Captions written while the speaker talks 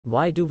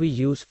Why do we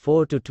use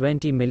 4 to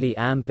 20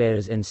 mA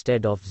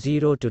instead of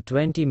 0 to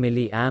 20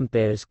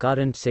 mA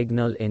current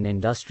signal in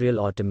industrial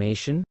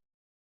automation?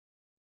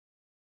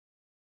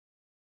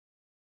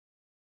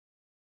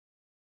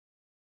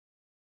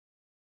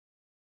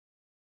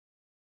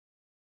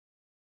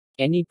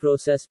 Any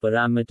process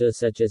parameter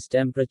such as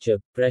temperature,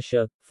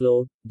 pressure,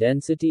 flow,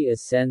 density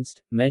is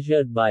sensed,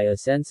 measured by a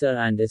sensor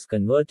and is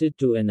converted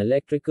to an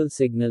electrical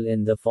signal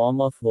in the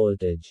form of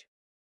voltage.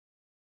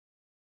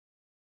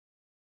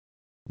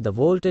 The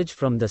voltage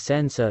from the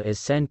sensor is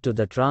sent to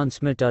the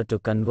transmitter to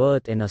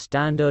convert in a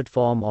standard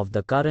form of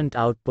the current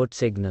output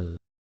signal.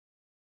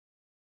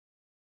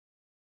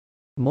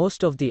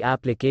 Most of the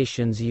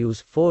applications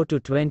use 4 to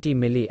 20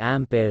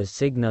 mA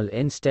signal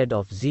instead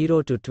of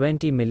 0 to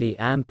 20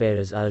 mA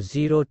or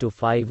 0 to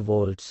 5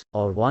 volts,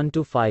 or 1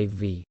 to 5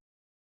 V.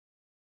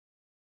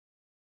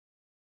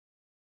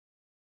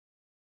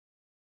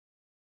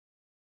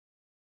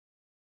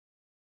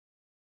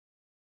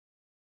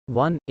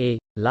 A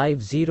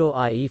live 0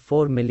 i.e.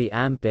 4 mA.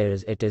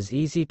 It is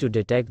easy to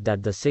detect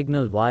that the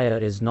signal wire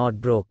is not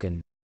broken.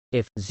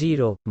 If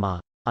 0 ma,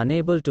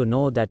 unable to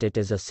know that it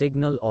is a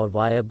signal or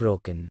wire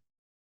broken.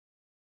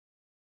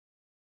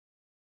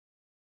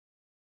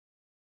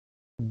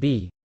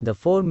 B. The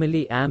 4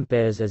 mA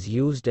is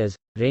used as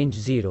range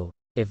 0.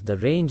 If the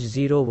range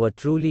 0 were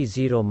truly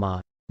 0 ma,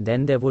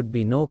 then there would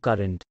be no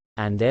current,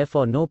 and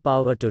therefore no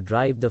power to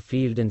drive the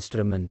field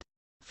instrument.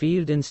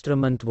 Field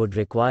instrument would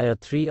require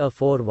 3 or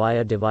 4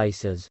 wire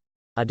devices.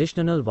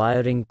 Additional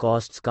wiring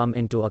costs come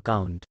into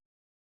account.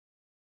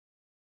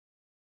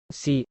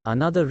 C.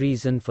 Another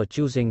reason for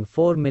choosing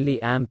 4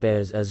 mA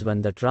is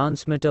when the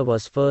transmitter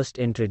was first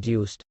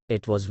introduced,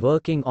 it was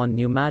working on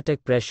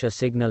pneumatic pressure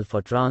signal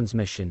for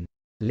transmission.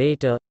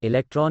 Later,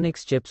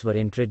 electronics chips were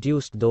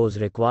introduced. Those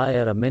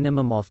require a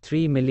minimum of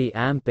 3 mA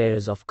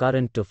of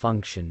current to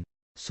function.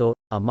 So,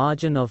 a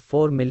margin of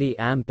 4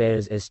 mA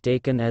is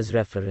taken as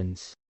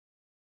reference.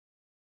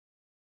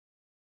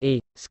 A.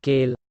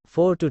 Scale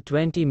 4 to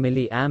 20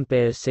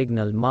 mA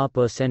signal ma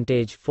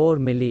percentage 4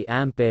 mA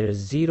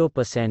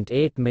 0%,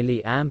 8 mA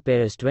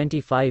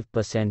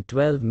 25%,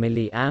 12 mA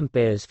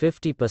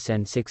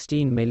 50%,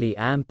 16 mA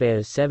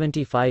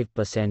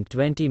 75%,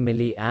 20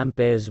 mA.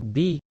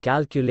 B.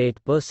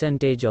 Calculate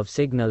percentage of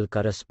signal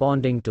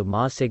corresponding to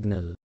ma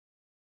signal.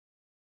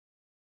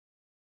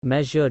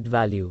 Measured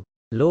value.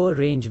 Lower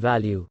range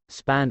value,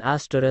 span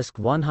asterisk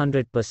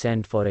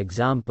 100%. For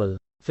example,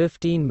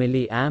 15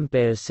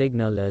 mA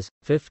signal is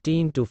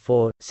 15 to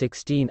 4,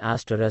 16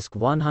 asterisk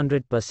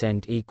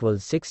 100%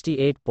 equals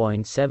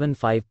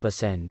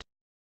 68.75%.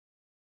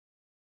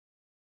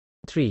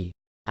 3.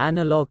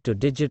 Analog to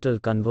digital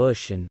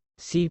conversion.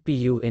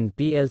 CPU in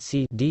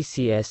PLC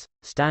DCS,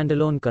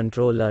 standalone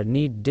controller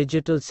need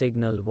digital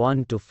signal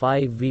 1 to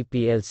 5 V.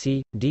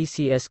 PLC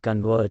DCS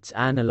converts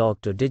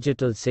analog to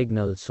digital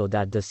signal so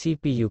that the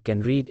CPU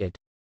can read it.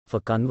 For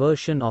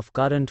conversion of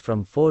current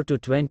from 4 to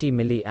 20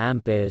 mA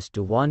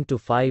to 1 to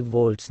 5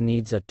 volts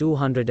needs a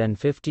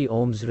 250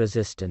 ohms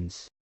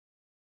resistance.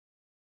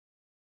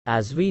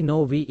 As we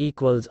know, V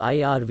equals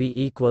IR. V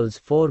equals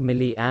 4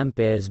 mA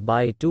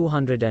by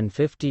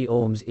 250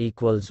 ohms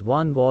equals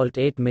 1 volt.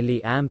 8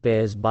 mA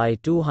by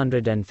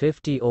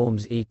 250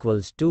 ohms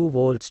equals 2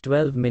 volts.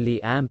 12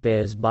 mA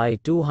by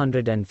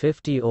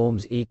 250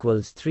 ohms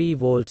equals 3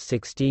 volts.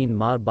 16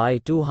 mA by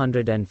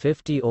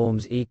 250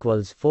 ohms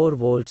equals 4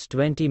 volts.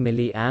 20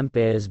 mA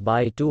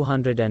by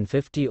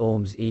 250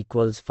 ohms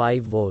equals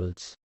 5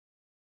 volts.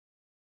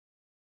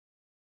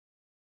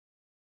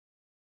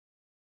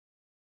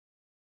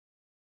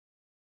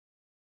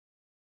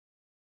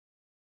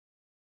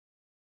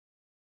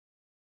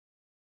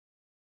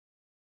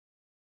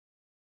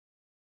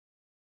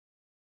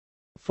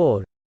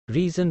 Four.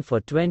 Reason for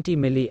 20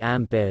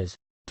 mA.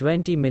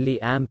 20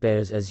 mA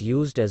is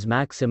used as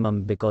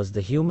maximum because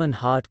the human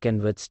heart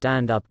can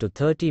withstand up to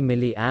 30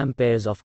 mA of